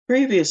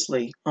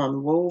Previously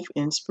on Wove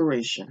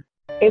Inspiration.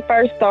 It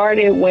first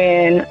started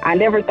when I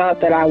never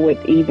thought that I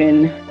would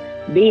even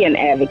be an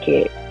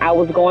advocate. I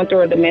was going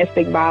through a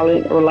domestic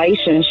violence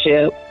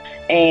relationship,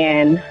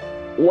 and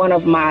one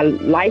of my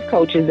life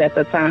coaches at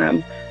the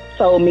time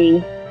told me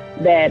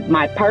that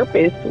my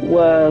purpose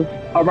was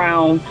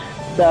around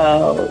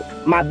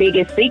my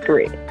biggest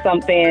secret,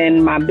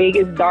 something, my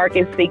biggest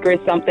darkest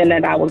secret, something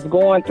that I was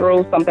going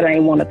through, something I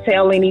didn't want to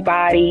tell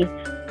anybody,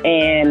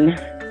 and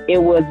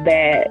it was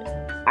that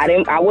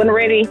I wasn't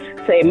ready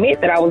to admit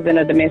that I was in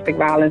a domestic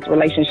violence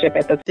relationship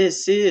at the time.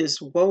 This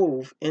is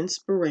Wove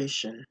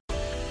Inspiration.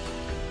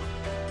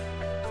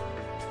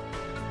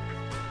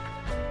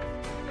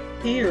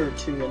 Here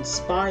to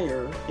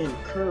inspire,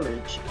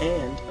 encourage,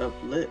 and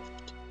uplift.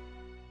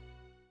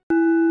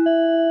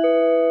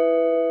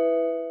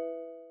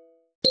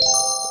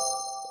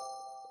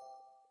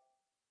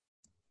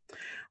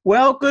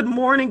 Well, good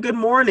morning. Good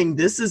morning.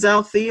 This is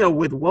Althea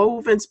with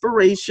Wove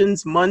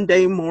Inspirations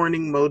Monday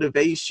Morning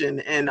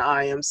Motivation, and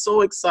I am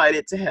so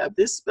excited to have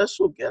this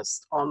special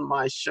guest on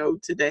my show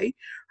today.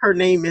 Her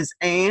name is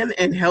Anne,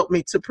 and help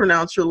me to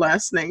pronounce your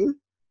last name.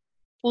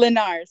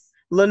 Lenars.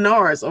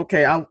 Lenars.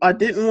 Okay, I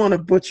didn't want to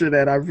butcher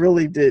that. I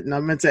really didn't. I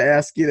meant to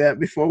ask you that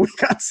before we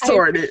got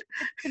started.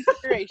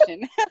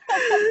 Consideration.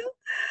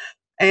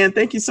 And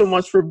thank you so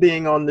much for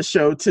being on the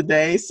show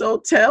today. So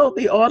tell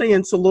the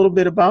audience a little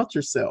bit about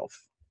yourself.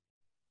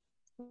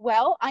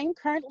 Well, I'm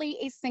currently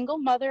a single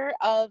mother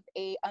of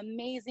an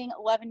amazing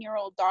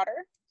 11-year-old daughter.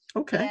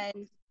 Okay.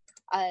 And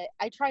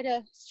I try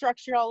to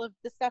structure all of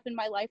the stuff in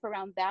my life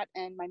around that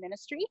and my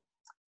ministry.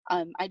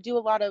 I do a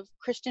lot of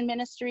Christian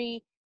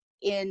ministry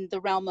in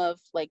the realm of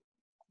like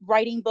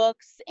writing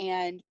books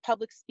and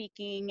public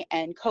speaking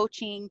and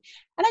coaching.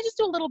 And I just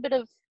do a little bit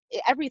of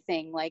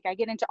everything. Like I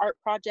get into art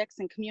projects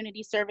and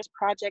community service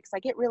projects. I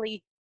get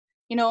really,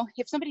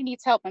 if somebody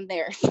needs help, I'm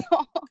there.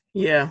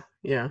 Yeah.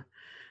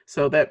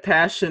 So that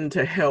passion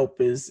to help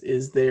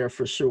is there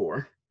for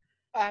sure.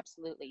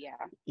 Absolutely, yeah.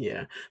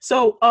 Yeah.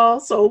 So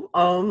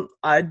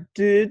I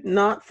did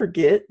not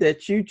forget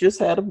that you just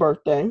had a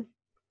birthday.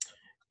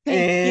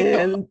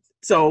 Thank you.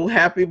 So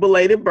happy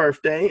belated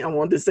birthday. I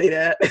wanted to say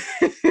that.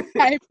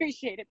 I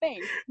appreciate it.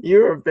 Thanks.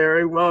 You're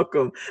very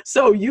welcome.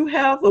 So you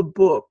have a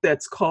book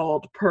that's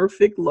called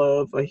Perfect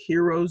Love, A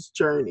Hero's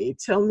Journey.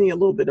 Tell me a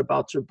little bit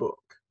about your book.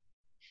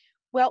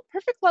 Well,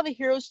 Perfect Love, A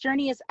Hero's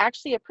Journey is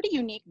actually a pretty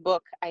unique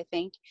book, I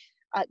think.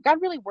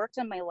 God really worked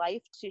on my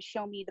life to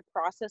show me the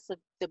process of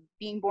the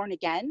being born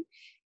again.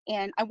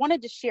 And I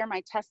wanted to share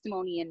my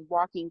testimony in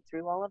walking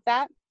through all of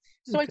that.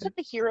 So I took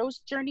the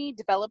Hero's Journey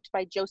developed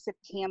by Joseph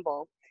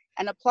Campbell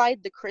and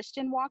applied the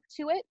Christian walk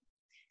to it.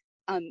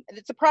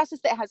 It's a process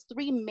that has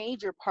 3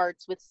 major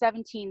parts with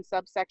 17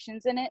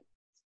 subsections in it.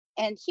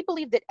 And he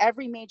believed that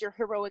every major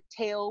heroic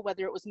tale,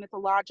 whether it was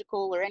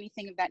mythological or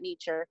anything of that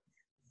nature,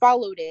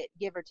 followed it,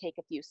 give or take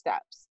a few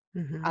steps.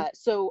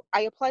 So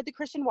I applied the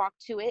Christian walk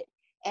to it.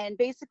 And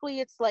basically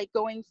it's like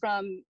going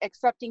from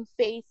accepting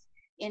faith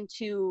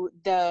into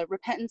the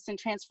repentance and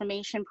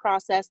transformation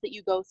process that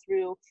you go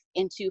through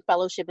into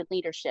fellowship and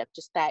leadership,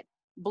 just that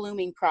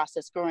blooming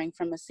process, growing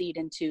from a seed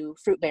into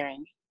fruit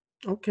bearing.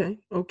 Okay.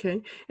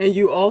 And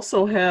you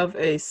also have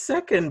a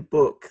second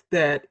book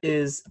that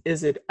is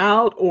it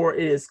out or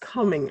is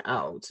coming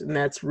out? And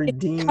that's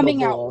Redeemable. It's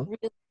coming out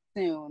really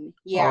soon.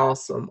 Yeah.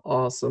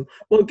 Awesome.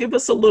 Well, give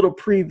us a little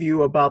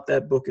preview about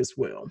that book as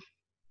well.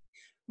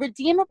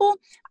 Redeemable.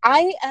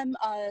 I am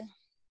a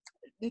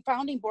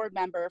founding board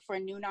member for a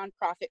new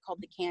nonprofit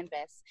called The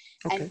Canvas.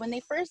 Okay. And when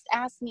they first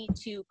asked me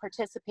to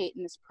participate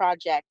in this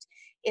project,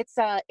 it's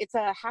a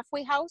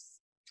halfway house,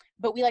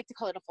 but we like to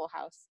call it a full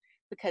house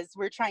because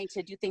we're trying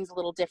to do things a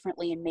little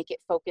differently and make it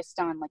focused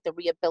on like the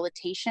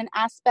rehabilitation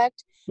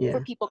aspect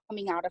for people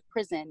coming out of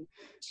prison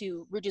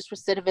to reduce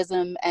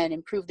recidivism and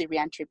improve the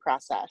reentry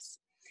process.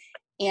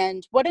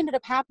 And what ended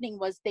up happening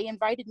was they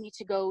invited me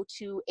to go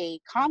to a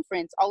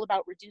conference all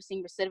about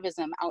reducing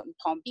recidivism out in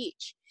Palm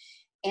Beach.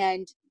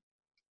 And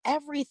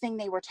everything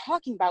they were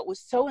talking about was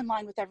so in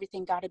line with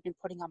everything God had been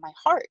putting on my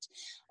heart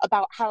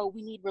about how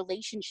we need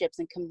relationships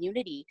and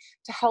community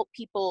to help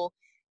people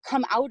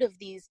come out of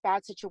these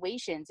bad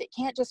situations. It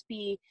can't just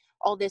be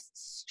all this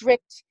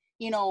strict,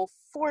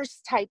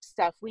 force type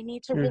stuff. We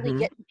need to really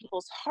get in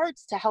people's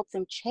hearts to help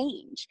them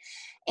change.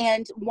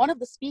 And one of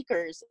the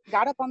speakers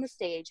got up on the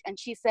stage and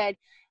she said,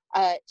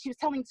 she was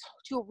telling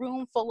to a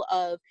room full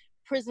of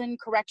prison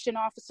correction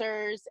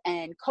officers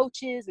and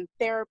coaches and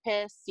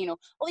therapists,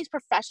 all these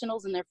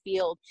professionals in their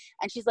field.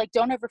 And she's like,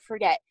 don't ever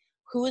forget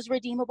who is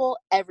redeemable?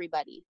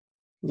 Everybody.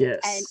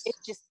 Yes. And it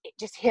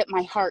just hit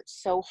my heart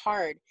so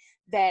hard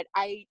that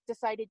I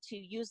decided to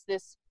use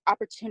this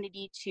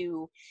opportunity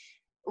to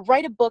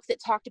write a book that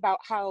talked about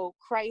how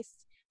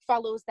Christ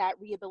follows that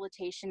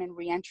rehabilitation and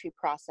reentry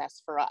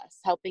process for us,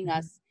 helping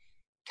us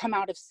come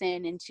out of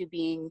sin into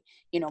being,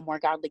 more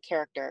godly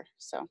character.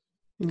 So.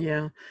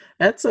 Yeah,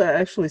 that's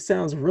actually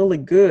sounds really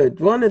good.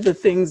 One of the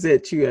things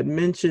that you had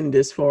mentioned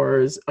as far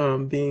as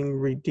being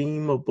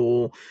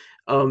redeemable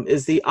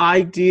is the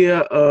idea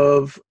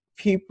of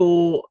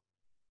people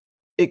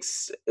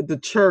the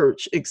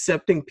church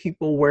accepting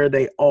people where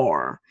they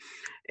are.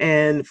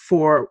 And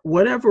for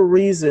whatever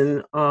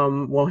reason,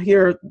 well,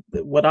 here,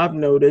 what I've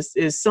noticed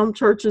is some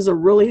churches are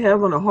really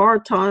having a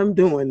hard time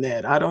doing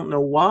that. I don't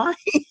know why,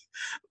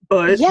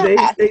 but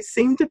Yeah. they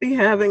seem to be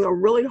having a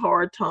really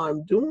hard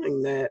time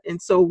doing that.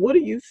 And so what do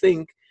you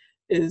think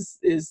is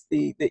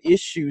the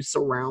issue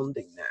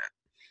surrounding that?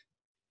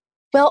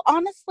 Well,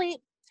 honestly,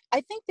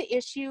 I think the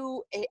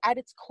issue at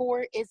its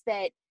core is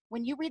that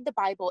when you read the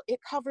Bible, it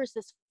covers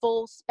this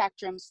full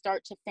spectrum,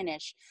 start to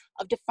finish,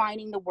 of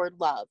defining the word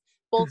love,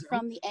 both Mhm.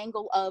 from the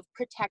angle of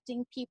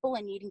protecting people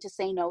and needing to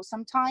say no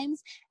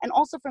sometimes, and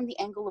also from the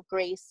angle of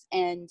grace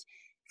and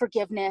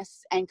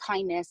forgiveness and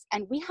kindness.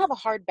 And we have a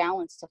hard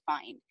balance to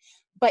find,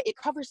 but it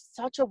covers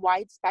such a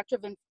wide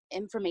spectrum of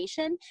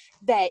information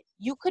that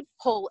you could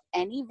pull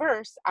any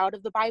verse out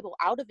of the Bible,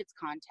 out of its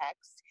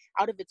context,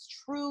 out of its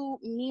true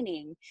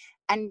meaning,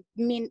 and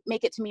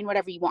make it to mean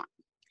whatever you want.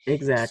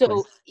 Exactly.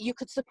 So you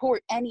could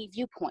support any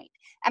viewpoint.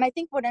 And I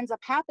think what ends up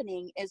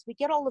happening is we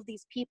get all of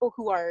these people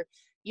who are,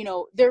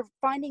 they're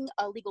finding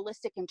a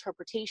legalistic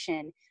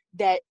interpretation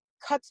that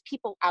cuts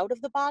people out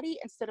of the body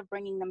instead of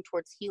bringing them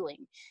towards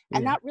healing.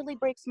 And Yeah. that really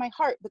breaks my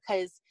heart,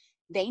 because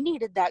they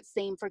needed that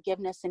same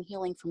forgiveness and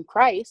healing from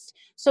Christ.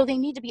 So they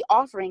need to be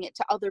offering it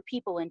to other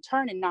people in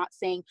turn, and not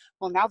saying,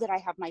 well, now that I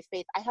have my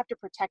faith, I have to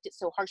protect it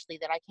so harshly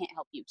that I can't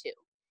help you too.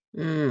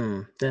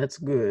 That's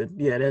good.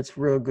 Yeah, that's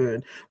real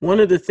good.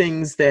 One of the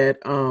things that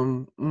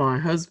my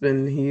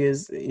husband, he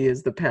is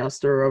the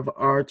pastor of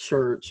our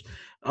church.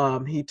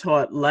 He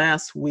taught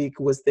last week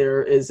was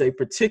there is a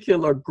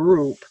particular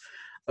group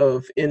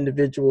of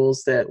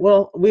individuals that,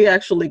 well, we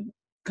actually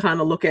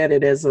kind of look at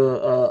it as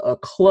a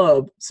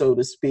club, so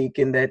to speak,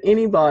 in that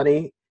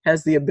anybody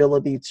has the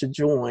ability to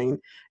join,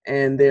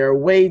 and there are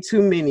way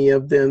too many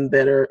of them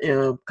that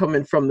are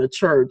coming from the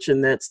church,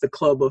 and that's the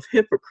club of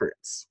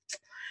hypocrites.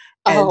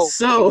 And Oh,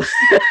 so,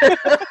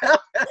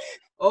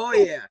 oh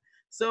yeah.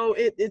 So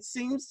it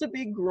seems to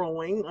be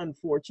growing,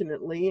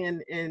 unfortunately,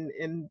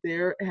 and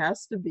there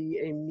has to be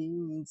a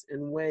means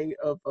and way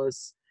of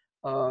us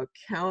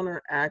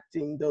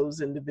counteracting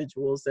those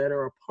individuals that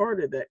are a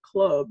part of that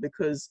club,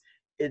 because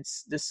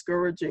it's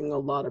discouraging a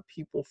lot of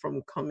people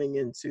from coming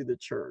into the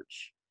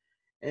church,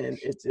 and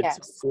it's yes,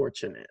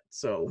 unfortunate.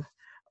 So,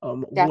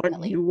 what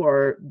definitely. you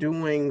are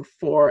doing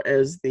for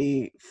as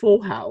the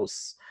full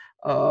house,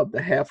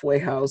 the halfway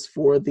house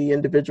for the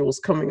individuals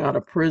coming out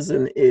of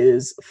prison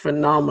is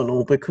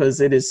phenomenal, because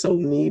it is so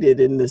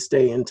needed in this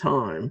day and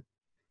time.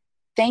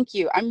 Thank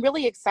you. I'm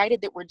really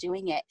excited that we're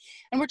doing it.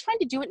 And we're trying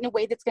to do it in a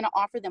way that's going to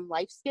offer them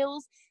life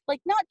skills,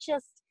 like not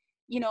just,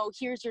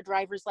 here's your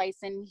driver's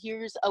license,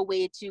 here's a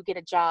way to get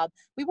a job.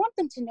 We want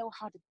them to know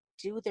how to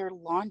do their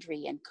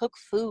laundry and cook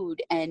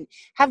food and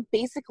have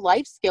basic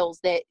life skills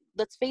that,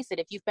 let's face it,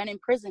 if you've been in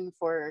prison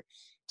for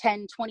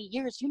 10, 20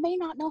 years, you may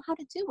not know how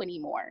to do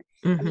anymore.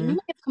 I mean, you Hmm.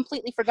 may have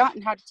completely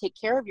forgotten how to take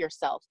care of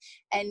yourself.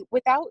 And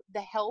without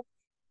the help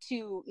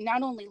to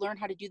not only learn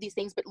how to do these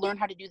things, but learn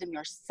how to do them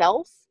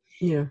yourself,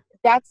 Yeah.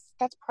 that's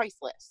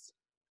priceless.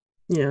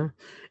 Yeah.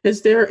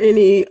 Is there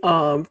any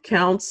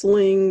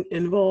counseling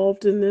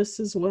involved in this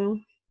as well?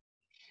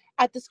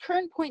 At this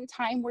current point in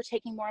time, we're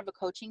taking more of a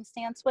coaching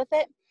stance with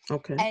it.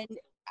 Okay. And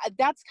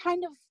that's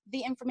kind of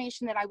the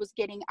information that I was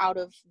getting out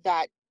of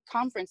that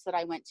conference that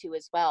I went to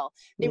as well.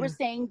 They were Yeah.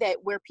 saying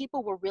that where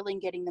people were really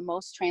getting the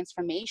most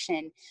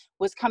transformation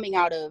was coming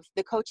out of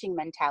the coaching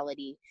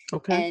mentality.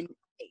 Okay. And,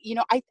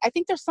 I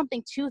think there's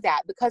something to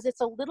that, because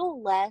it's a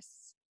little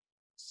less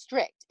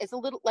strict. It's a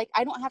little like,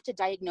 I don't have to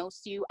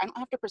diagnose you. I don't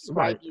have to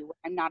prescribe Right. you.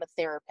 I'm not a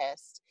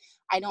therapist.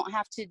 I don't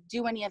have to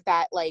do any of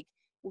that like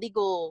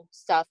legal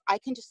stuff. I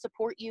can just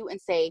support you and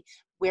say,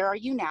 where are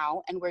you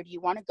now and where do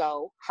you want to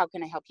go? How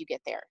can I help you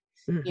get there?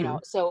 Hmm.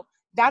 So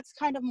that's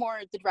kind of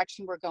more the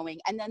direction we're going.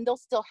 And then they'll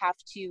still have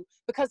to,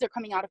 because they're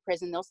coming out of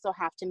prison, they'll still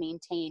have to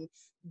maintain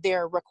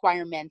their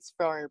requirements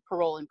for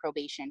parole and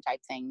probation type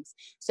things.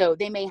 So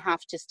they may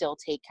have to still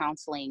take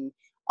counseling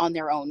on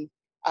their own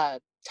uh,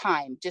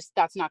 time. Just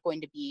that's not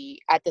going to be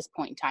at this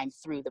point in time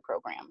through the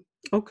program.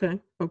 Okay.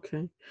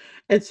 Okay.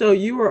 And so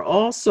you are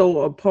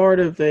also a part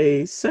of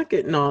a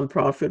second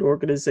nonprofit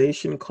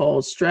organization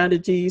called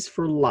Strategies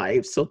for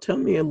Life. So tell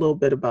me a little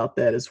bit about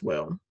that as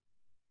well.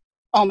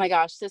 Oh my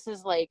gosh, this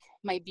is like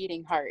my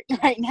beating heart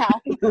right now.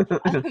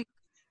 Um,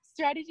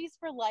 Strategies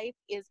for Life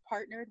is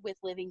partnered with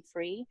Living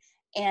Free,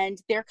 and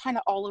they're kind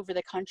of all over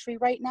the country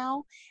right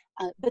now.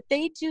 But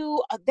they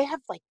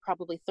have like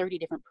probably 30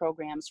 different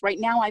programs. Right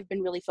now, I've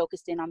been really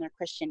focused in on their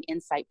Christian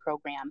Insight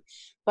program,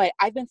 but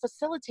I've been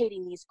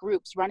facilitating these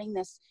groups, running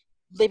this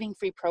Living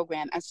Free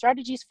program. And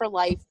Strategies for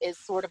Life is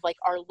sort of like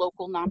our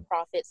local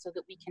nonprofit so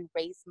that we can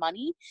raise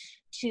money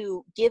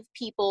to give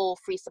people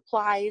free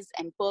supplies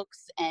and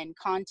books and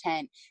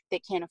content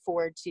that can't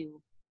afford to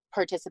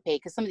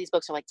participate, because some of these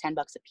books are like $10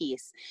 a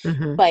piece.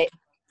 Hmm. But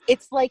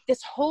it's like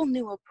this whole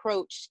new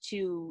approach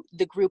to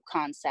the group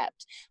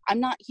concept. I'm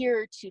not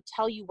here to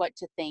tell you what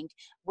to think.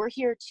 We're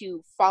here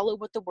to follow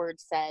what the word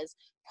says,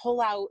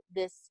 pull out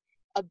this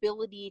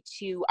ability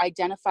to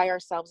identify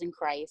ourselves in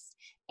Christ,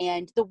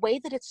 and the way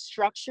that it's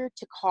structured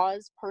to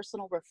cause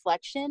personal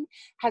reflection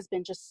has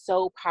been just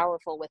so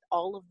powerful with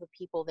all of the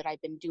people that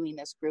I've been doing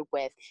this group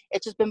with.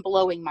 It's just been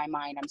blowing my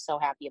mind. I'm so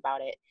happy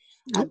about it.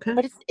 Okay.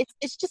 But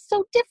it's just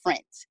so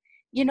different.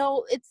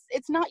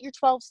 It's not your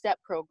 12-step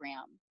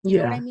program. You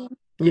know what I mean?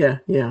 Yeah.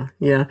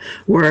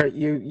 Where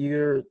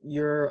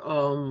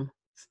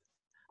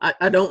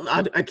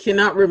I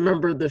cannot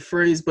remember the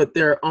phrase, but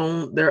their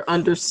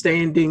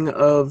understanding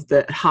of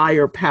that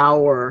higher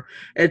power.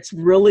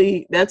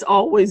 That's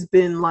always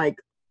been like,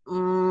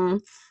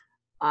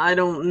 I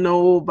don't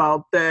know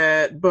about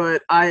that,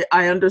 but I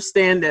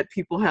understand that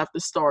people have to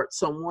start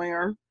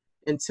somewhere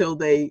until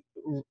they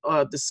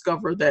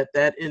discover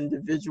that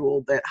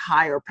individual, that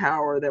higher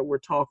power that we're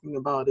talking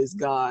about is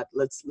God.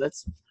 Let's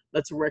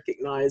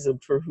recognize him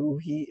for who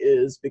he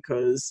is,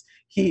 because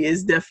he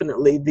is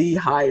definitely the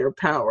higher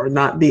power,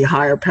 not the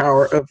higher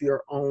power of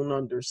your own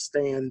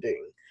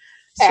understanding.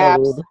 So,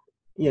 Absolutely.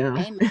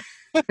 yeah. Amen.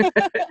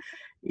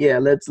 Yeah,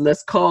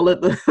 let's call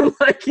it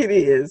like it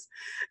is.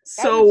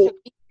 So took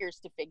me years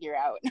to figure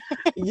out.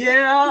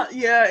 yeah,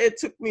 it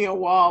took me a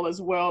while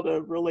as well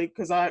to really,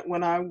 because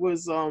when I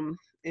was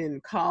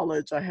in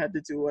college, I had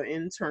to do an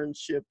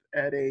internship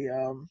at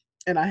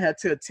and I had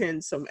to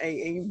attend some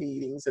AA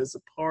meetings as a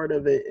part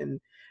of it.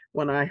 And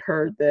when I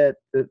heard that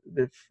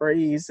the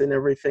phrase and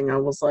everything, I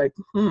was like,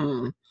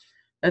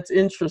 that's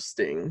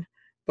interesting.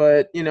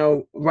 But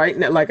right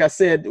now, like I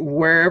said,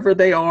 wherever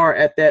they are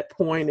at that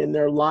point in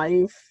their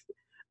life,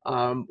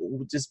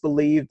 just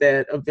believe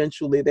that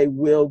eventually they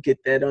will get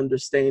that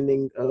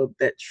understanding of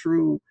that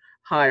true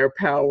higher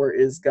power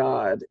is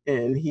God,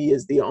 and he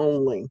is the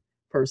only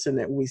person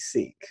that we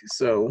seek.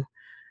 So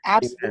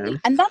absolutely.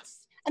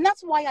 And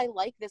that's why I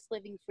like this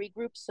Living Free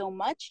group so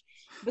much,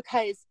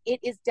 because it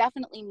is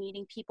definitely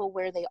meeting people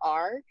where they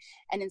are.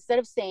 And instead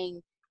of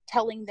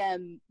telling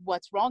them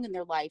what's wrong in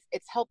their life,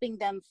 it's helping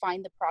them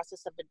find the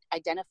process of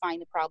identifying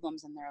the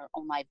problems in their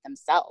own life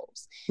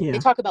themselves. They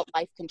talk about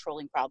life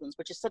controlling problems,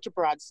 which is such a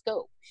broad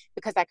scope,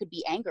 because that could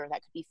be anger,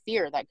 that could be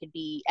fear, that could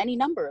be any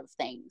number of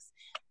things.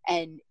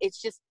 And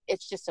it's just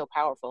so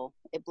powerful.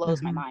 It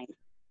blows my mind.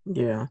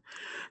 Yeah.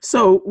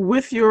 So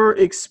with your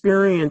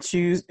experience,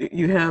 you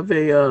have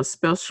a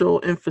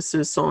special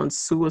emphasis on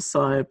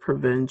suicide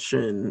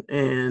prevention,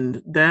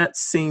 and that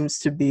seems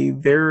to be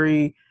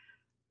very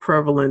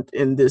prevalent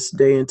in this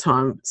day and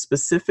time,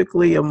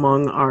 specifically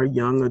among our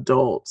young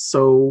adults.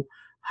 So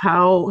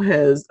how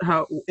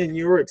in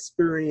your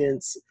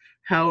experience,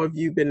 how have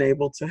you been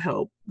able to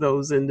help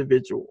those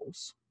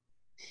individuals?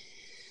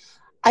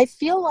 I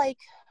feel like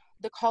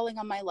the calling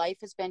on my life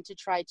has been to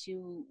try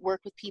to work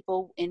with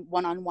people in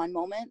one-on-one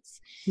moments.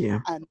 Yeah.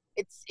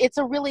 It's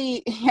a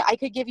really, I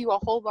could give you a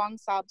whole long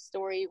sob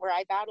story where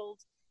I battled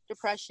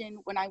depression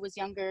when I was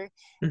younger.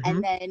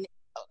 And then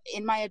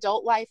in my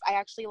adult life, I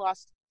actually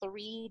lost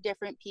 3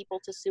 different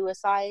people to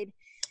suicide.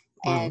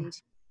 Wow. And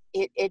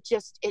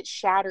it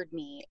shattered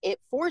me. It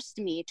forced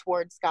me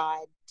towards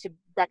God to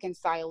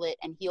reconcile it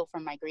and heal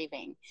from my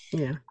grieving.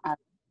 Yeah.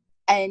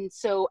 And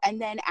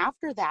then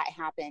after that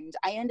happened,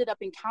 I ended up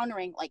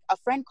encountering, like, a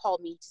friend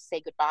called me to say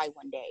goodbye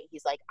one day.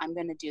 He's like, I'm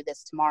going to do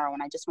this tomorrow,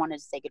 and I just wanted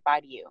to say goodbye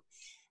to you.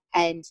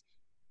 And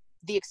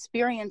the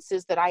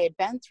experiences that I had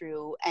been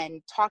through,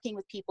 and talking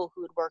with people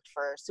who had worked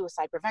for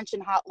suicide prevention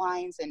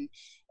hotlines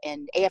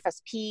and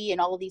AFSP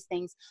and all of these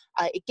things,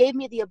 it gave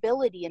me the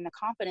ability and the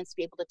confidence to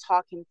be able to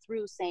talk him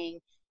through, saying,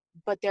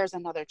 but there's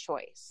another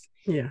choice.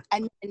 Yeah.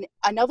 And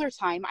another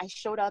time I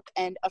showed up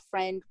and a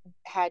friend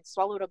had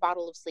swallowed a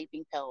bottle of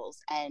sleeping pills,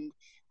 and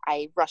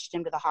I rushed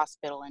him to the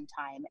hospital in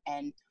time.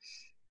 And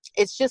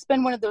it's just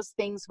been one of those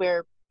things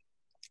where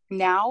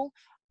now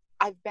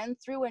I've been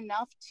through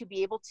enough to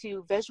be able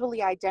to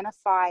visually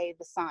identify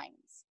the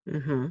signs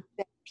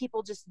that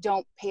people just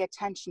don't pay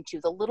attention to,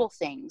 the little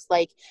things,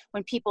 like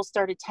when people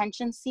start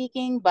attention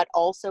seeking, but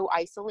also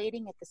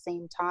isolating at the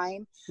same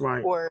time.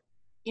 Right. Or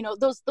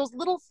those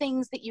little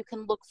things that you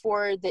can look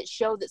for that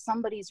show that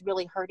somebody's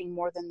really hurting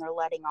more than they're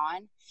letting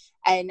on.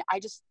 And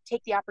I just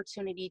take the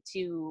opportunity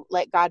to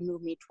let God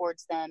move me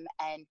towards them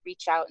and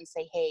reach out and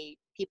say, hey,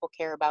 people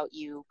care about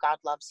you. God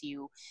loves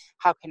you.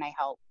 How can I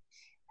help?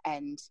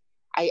 And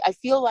I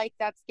feel like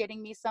that's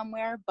getting me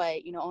somewhere,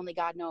 but only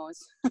God knows.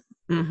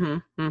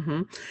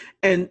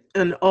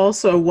 And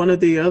also one of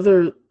the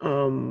other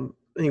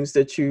things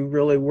that you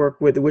really work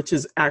with, which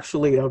is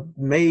actually a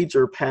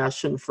major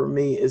passion for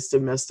me, is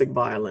domestic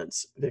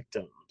violence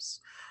victims.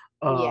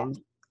 I've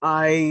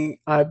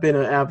been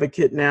an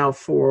advocate now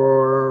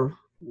for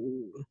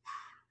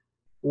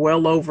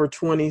well over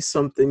 20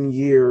 something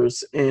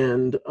years.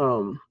 And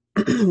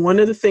one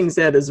of the things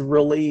that has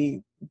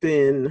really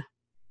been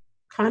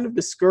kind of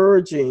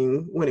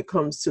discouraging when it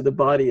comes to the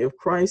body of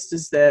Christ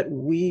is that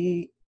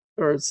we,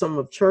 or some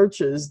of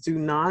churches, do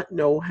not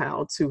know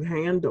how to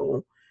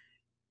handle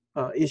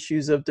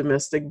issues of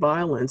domestic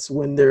violence.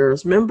 When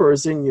there's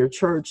members in your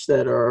church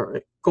that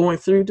are going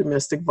through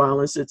domestic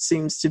violence, it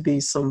seems to be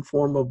some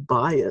form of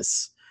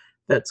bias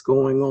that's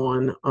going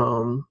on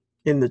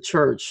in the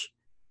church.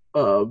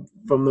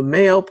 from the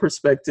male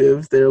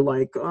perspective, they're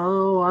like,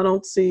 oh, I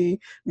don't see,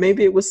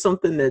 maybe it was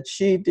something that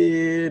she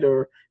did,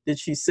 or did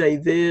she say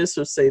this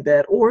or say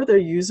that, or they're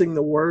using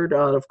the word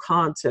out of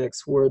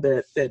context where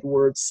that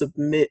word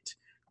submit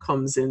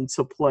comes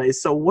into play.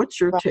 So what's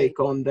your Right. take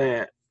on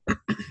that?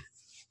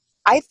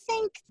 I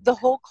think the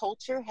whole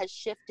culture has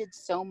shifted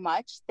so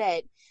much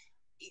that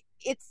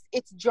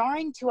it's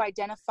jarring to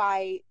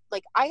identify.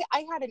 Like I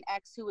had an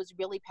ex who was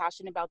really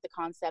passionate about the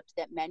concept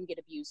that men get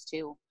abused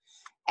too,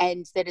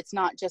 and that it's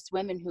not just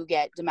women who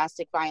get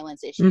domestic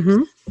violence issues.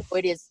 Mm-hmm.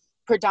 It is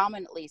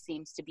predominantly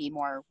seems to be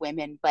more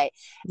women, but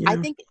I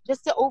Yeah. think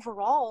just the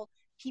overall,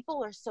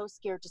 people are so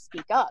scared to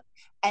speak up.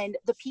 And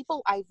the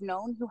people I've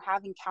known who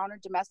have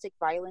encountered domestic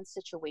violence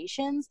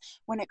situations,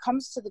 when it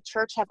comes to the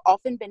church, have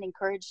often been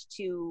encouraged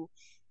to,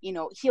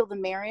 heal the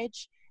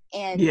marriage.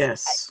 And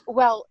Yes.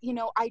 well,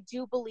 I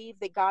do believe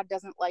that God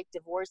doesn't like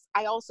divorce.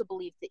 I also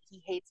believe that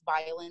he hates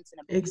violence and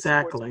abuse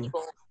towards Exactly.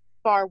 people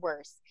far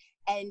worse.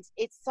 And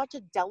it's such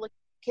a delicate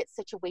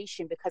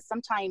situation because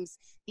sometimes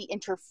the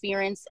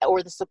interference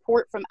or the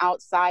support from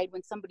outside,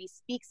 when somebody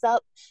speaks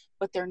up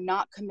but they're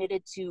not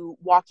committed to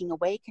walking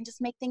away, can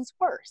just make things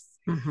worse.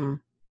 Mm-hmm.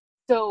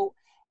 So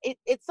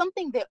it's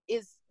something that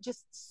is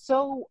just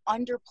so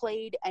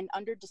underplayed and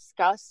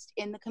underdiscussed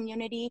in the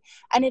community.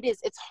 And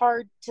it's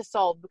hard to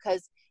solve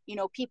because,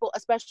 people,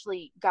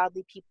 especially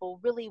godly people,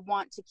 really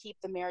want to keep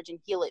the marriage and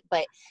heal it.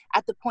 But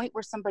at the point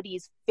where somebody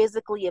is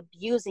physically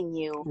abusing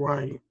you,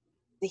 Right.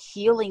 the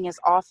healing is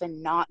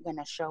often not going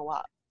to show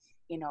up.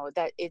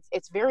 That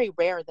it's very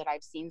rare that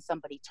I've seen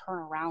somebody turn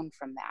around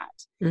from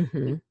that.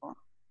 Mm-hmm.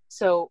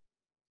 So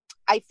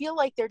I feel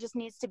like there just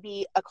needs to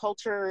be a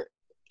culture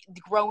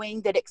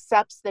growing that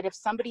accepts that if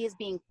somebody is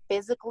being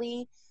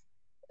physically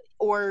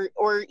or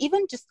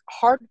even just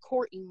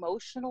hardcore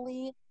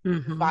emotionally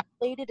Mm-hmm.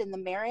 violated in the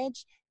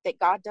marriage, that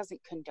God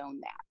doesn't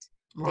condone that.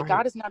 That Right.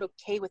 God is not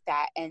okay with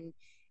that, and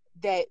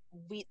that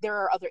there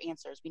are other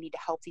answers. We need to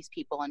help these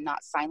people and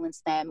not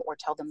silence them or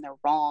tell them they're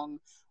wrong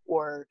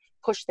or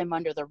push them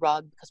under the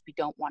rug because we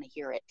don't want to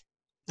hear it.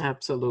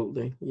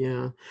 Absolutely.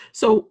 Yeah.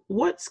 So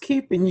what's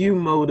keeping you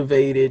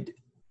motivated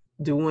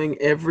doing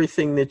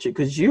everything that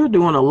because you're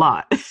doing a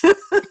lot.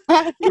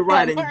 You're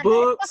writing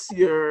books,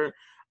 you're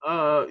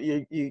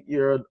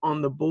you're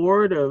on the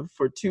board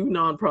for 2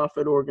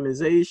 nonprofit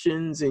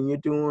organizations, and you're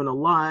doing a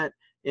lot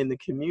in the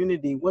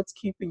community. What's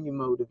keeping you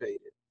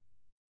motivated?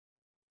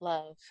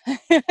 Love.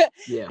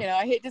 Yeah.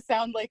 I hate to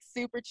sound like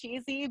super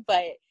cheesy,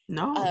 but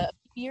No.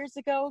 years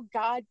ago,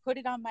 God put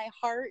it on my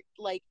heart.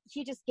 Like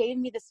he just gave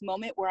me this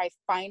moment where I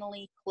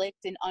finally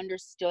clicked and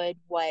understood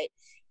what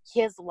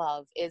his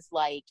love is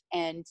like.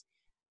 And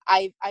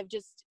I've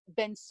just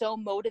been so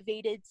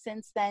motivated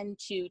since then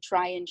to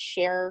try and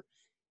share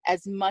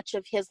as much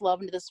of his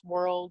love into this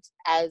world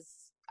as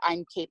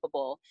I'm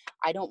capable.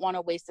 I don't want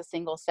to waste a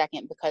single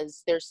second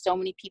because there's so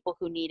many people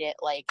who need it.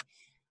 Like,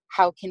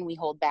 how can we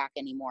hold back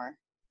anymore?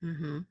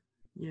 Mm-hmm.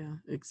 Yeah,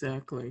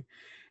 exactly.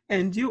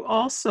 And you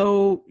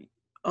also,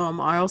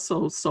 I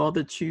also saw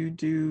that you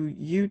do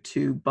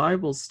YouTube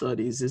Bible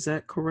studies. Is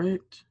that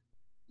correct?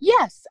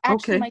 Yes,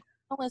 actually, Okay. my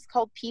channel is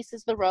called Peace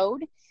is the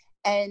Road.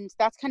 And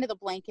that's kind of the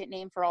blanket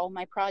name for all of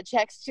my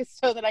projects, just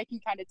so that I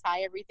can kind of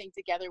tie everything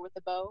together with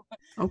a bow.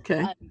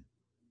 Okay.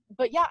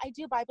 But yeah, I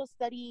do Bible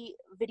study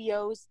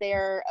videos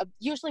there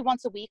usually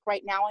once a week.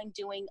 Right now I'm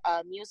doing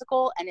a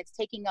musical and it's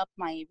taking up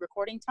my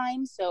recording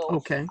time. So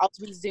Okay. I'll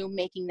resume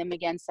making them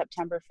again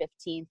September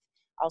 15th.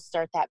 I'll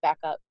start that back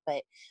up.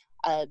 But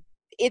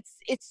it's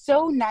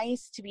so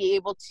nice to be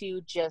able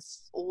to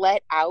just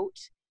let out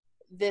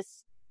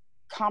this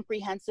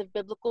comprehensive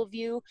biblical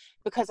view,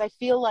 because I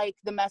feel like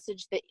the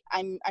message that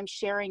I'm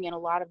sharing in a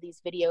lot of these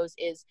videos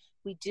is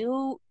we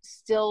do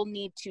still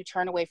need to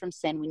turn away from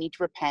sin. We need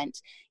to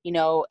repent,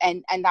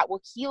 and that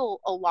will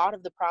heal a lot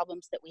of the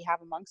problems that we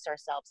have amongst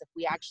ourselves if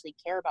we actually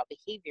care about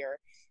behavior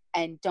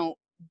and don't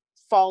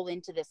fall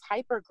into this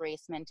hyper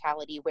grace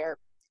mentality where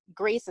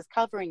grace is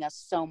covering us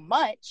so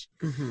much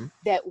Mm-hmm.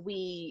 that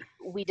we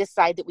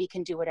decide that we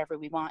can do whatever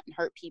we want and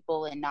hurt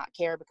people and not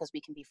care because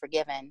we can be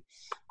forgiven,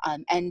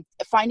 and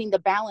finding the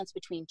balance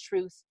between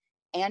truth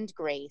and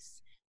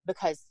grace,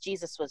 because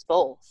Jesus was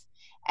both.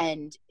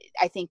 And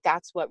I think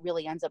that's what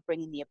really ends up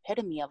bringing the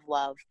epitome of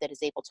love that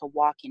is able to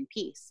walk in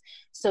peace.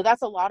 So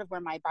that's a lot of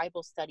where my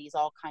Bible studies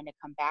all kind of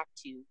come back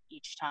to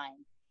each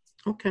time.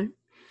 Okay.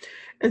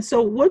 And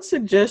so what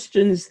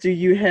suggestions do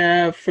you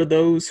have for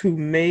those who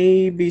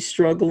may be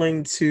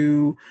struggling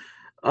to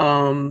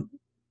um,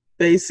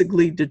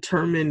 basically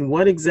determine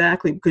what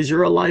exactly, because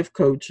you're a life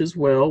coach as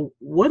well,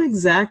 what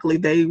exactly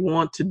they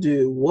want to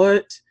do?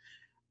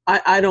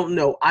 I don't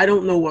know. I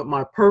don't know what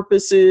my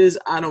purpose is.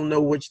 I don't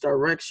know which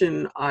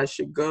direction I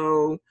should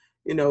go.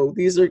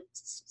 These are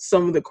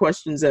some of the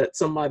questions that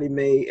somebody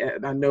may,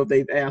 and I know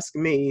they've asked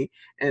me,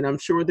 and I'm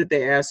sure that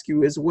they ask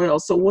you as well.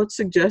 So what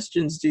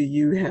suggestions do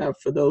you have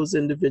for those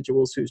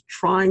individuals who's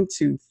trying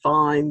to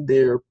find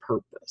their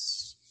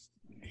purpose?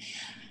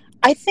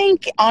 I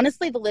think,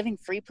 honestly, the Living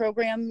Free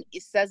program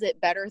says it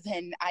better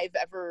than I've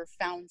ever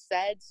found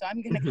said. So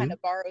I'm going to kind Hmm.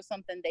 of borrow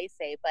something they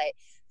say. But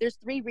there's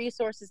 3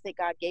 resources that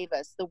God gave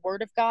us: the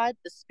Word of God,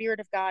 the Spirit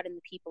of God, and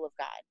the people of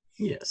God.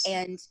 Yes.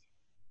 And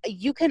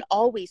you can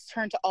always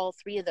turn to all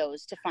 3 of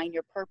those to find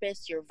your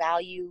purpose, your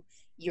value,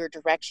 your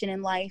direction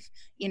in life.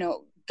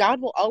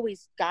 God will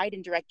always guide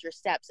and direct your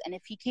steps. And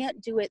if he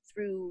can't do it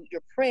through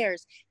your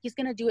prayers, he's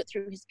going to do it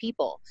through his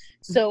people.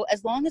 So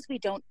as long as we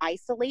don't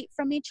isolate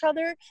from each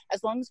other,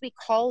 as long as we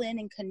call in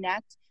and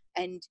connect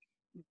and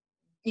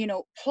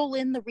pull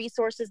in the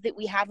resources that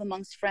we have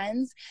amongst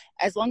friends,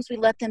 as long as we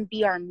let them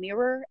be our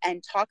mirror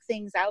and talk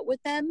things out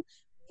with them,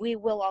 we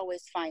will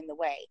always find the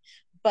way.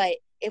 But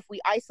if we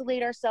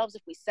isolate ourselves,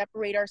 if we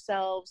separate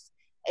ourselves,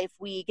 if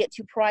we get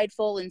too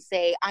prideful and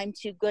say, I'm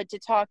too good to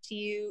talk to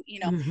you,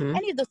 Hmm.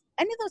 any of those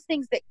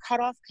things that cut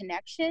off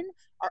connection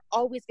are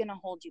always going to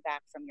hold you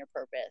back from your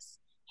purpose,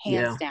 hands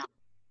Yeah. down.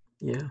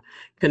 Yeah.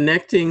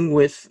 Connecting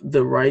with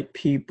the right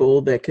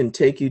people that can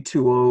take you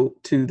to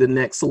the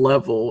next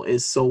level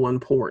is so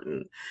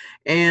important.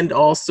 And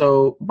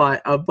also, by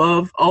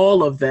above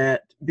all of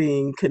that,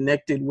 being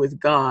connected with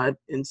God,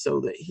 and so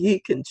that he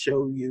can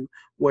show you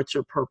what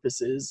your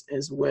purpose is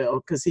as well,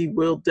 because he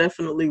will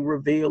definitely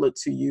reveal it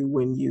to you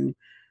when you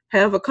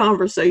have a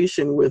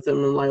conversation with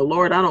him and like,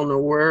 Lord, I don't know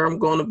where I'm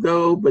going to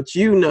go, but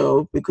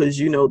because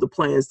you know the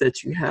plans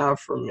that you have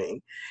for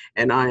me.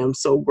 And I am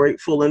so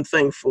grateful and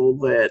thankful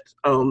that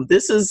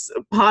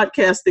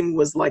podcasting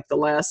was like the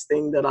last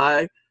thing that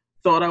I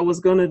thought I was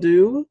going to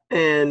do.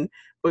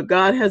 But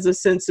God has a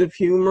sense of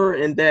humor,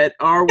 and that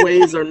our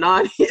ways are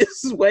not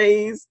his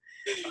ways.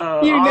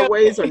 Our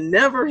ways are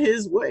never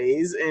his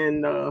ways.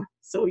 And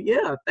so,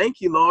 yeah, thank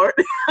you, Lord.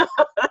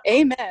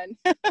 Amen.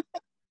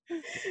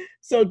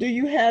 So do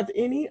you have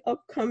any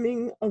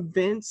upcoming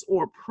events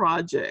or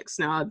projects?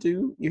 Now,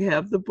 you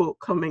have the book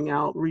coming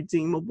out,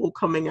 Redeemable,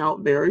 coming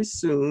out very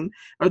soon.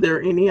 Are there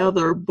any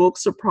other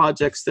books or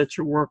projects that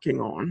you're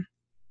working on?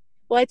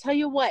 Well, I tell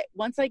you what,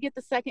 once I get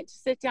the second to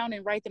sit down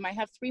and write them, I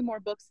have 3 more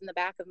books in the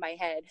back of my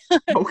head.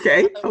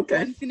 Okay, okay.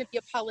 One's going to be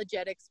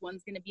apologetics,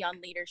 one's going to be on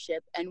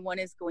leadership, and one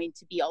is going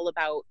to be all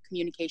about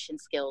communication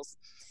skills.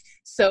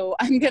 So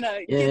I'm going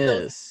to get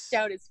those Yes.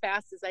 out as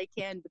fast as I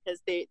can, because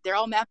they're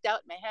all mapped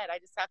out in my head. I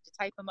just have to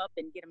type them up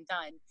and get them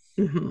done.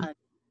 Mm-hmm.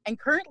 And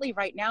currently,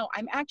 right now,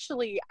 I'm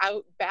actually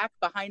out back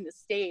behind the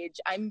stage.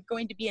 I'm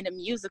going to be in a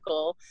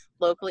musical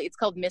locally. It's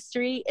called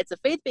Mystery. It's a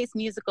faith-based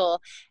musical.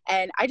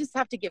 And I just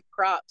have to give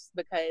props,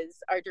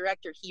 because our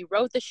director, he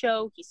wrote the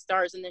show, he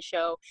stars in the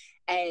show,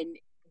 and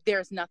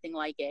there's nothing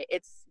like it.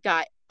 It's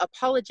got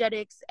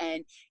apologetics,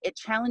 and it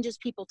challenges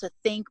people to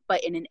think,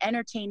 but in an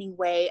entertaining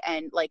way.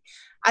 And like,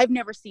 I've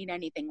never seen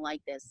anything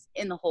like this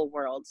in the whole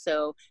world.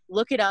 So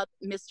look it up,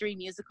 Mystery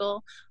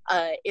Musical.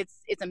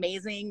 It's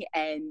amazing,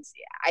 and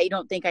I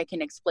don't think I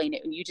can explain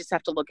it. You just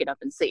have to look it up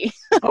and see.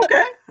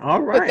 Okay.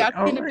 All But right. that's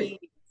All going to right.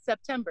 be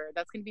September.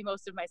 That's going to be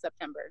most of my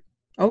September.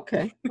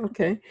 Okay.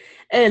 Okay.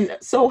 And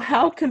so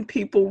how can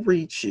people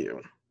reach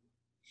you?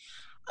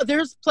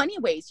 There's plenty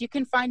of ways. You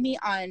can find me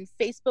on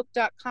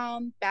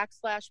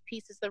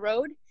facebook.com/Peace is the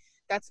Road.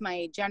 That's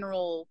my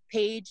general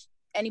page.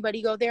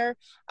 Anybody go there.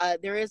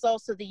 There is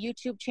also the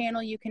YouTube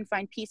channel. You can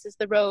find Peace is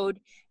the Road.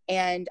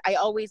 And I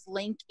always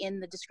link in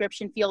the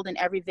description field in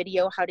every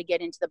video how to get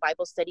into the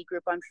Bible study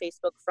group on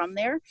Facebook from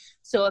there.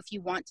 So if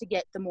you want to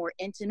get the more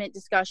intimate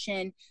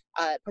discussion,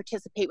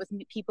 participate with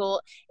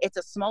people, it's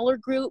a smaller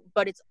group,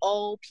 but it's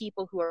all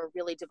people who are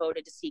really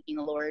devoted to seeking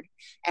the Lord.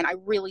 And I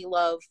really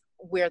love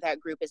where that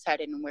group is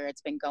headed and where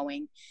it's been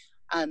going.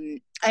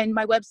 And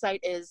my website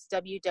is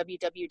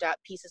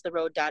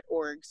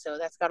www.peacestheroad.org. So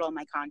that's got all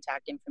my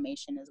contact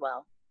information as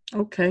well.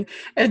 Okay.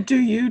 And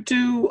do you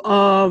do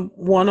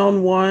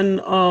one-on-one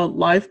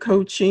life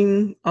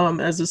coaching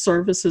as a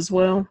service as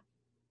well?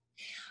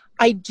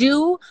 I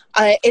do.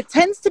 It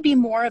tends to be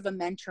more of a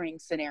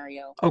mentoring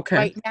scenario. Okay.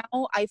 Right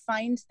now, I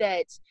find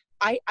that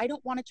I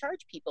don't want to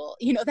charge people.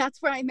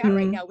 That's where I'm at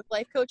right Mm-hmm. now with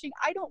life coaching.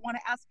 I don't want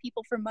to ask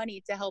people for money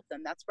to help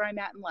them. That's where I'm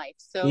at in life.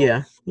 So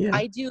Yeah. Yeah.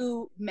 I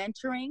do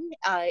mentoring,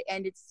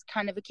 and it's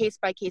kind of a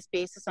case-by-case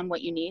basis on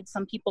what you need.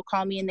 Some people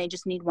call me and they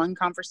just need one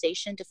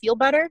conversation to feel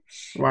better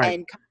Right.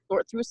 and kind of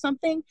sort through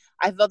something.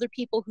 I have other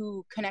people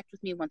who connect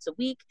with me once a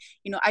week.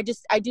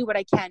 I do what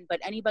I can, but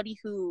anybody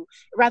who,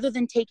 rather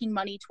than taking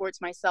money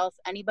towards myself,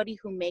 anybody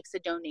who makes a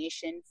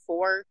donation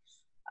for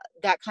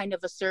that kind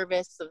of a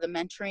service of the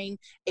mentoring,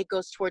 it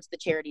goes towards the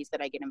charities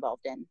that I get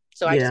involved in.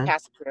 So I just Yeah.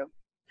 pass it through.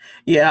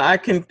 Yeah, I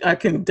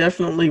can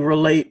definitely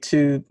relate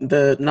to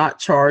the not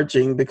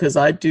charging, because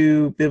I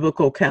do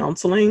biblical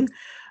counseling,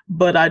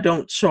 but I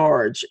don't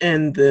charge.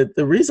 And the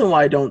reason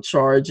why I don't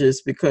charge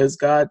is because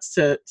God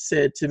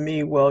said to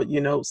me, well,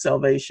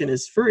 salvation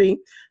is free.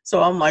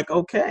 So I'm like,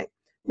 okay.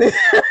 The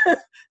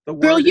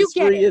Girl, word you is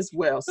get free it. as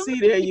well. So See,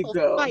 many there you people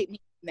go. fight me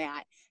on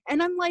that.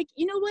 And I'm like,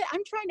 you know what?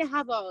 I'm trying to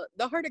have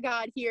the heart of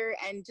God here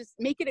and just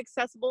make it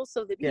accessible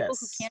so that people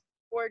who Yes. can't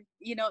afford,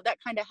 that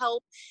kind of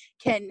help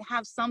can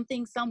have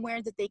something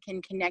somewhere that they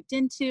can connect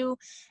into.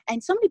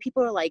 And so many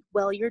people are like,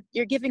 well, you're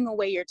giving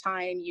away your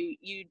time.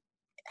 You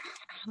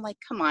I'm like,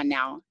 come on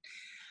now,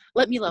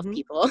 let me love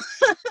people.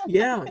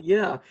 Yeah,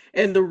 yeah.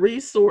 And the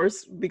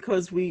resource,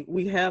 because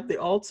we have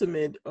the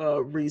ultimate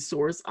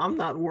resource, I'm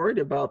not worried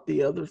about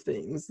the other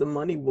things. The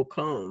money will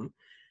come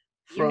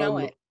You know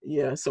from, it.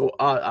 yeah, so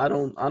I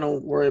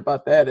don't worry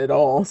about that at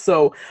all.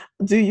 So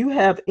do you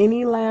have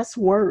any last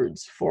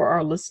words for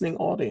our listening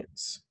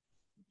audience?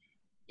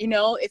 You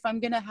know, if I'm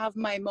gonna have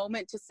my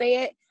moment to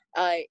say it,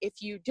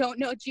 if you don't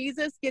know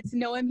Jesus, get to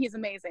know him. He's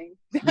amazing.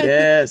 That's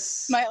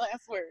Yes. my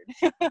last word.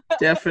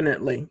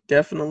 Definitely,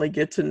 definitely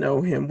get to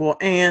know him. Well,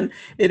 Anne,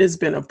 it has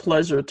been a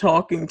pleasure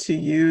talking to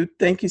you.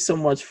 Thank you so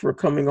much for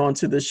coming on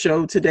to the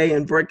show today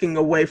and breaking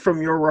away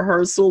from your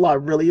rehearsal. I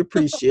really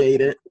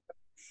appreciate it.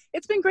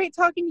 It's been great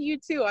talking to you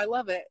too. I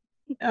love it.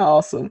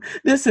 Awesome.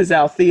 This is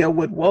Althea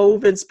with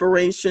Wove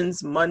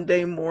Inspirations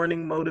Monday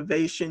Morning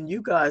Motivation.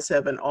 You guys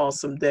have an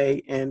awesome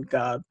day and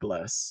God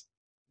bless.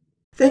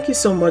 Thank you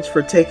so much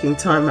for taking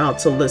time out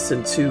to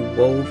listen to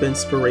Wove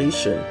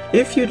Inspiration.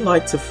 If you'd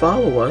like to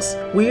follow us,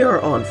 we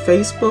are on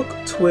Facebook,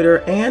 Twitter,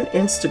 and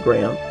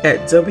Instagram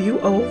at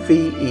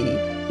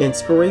WOVE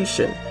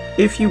Inspiration.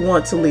 If you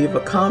want to leave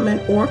a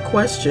comment or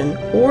question,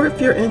 or if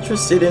you're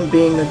interested in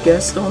being a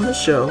guest on the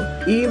show,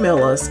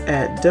 email us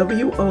at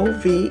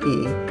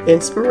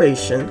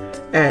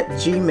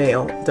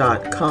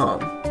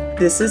woveinspiration@gmail.com.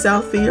 This is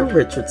Althea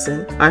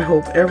Richardson. I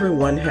hope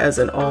everyone has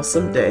an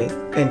awesome day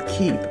and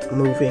keep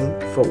moving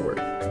forward.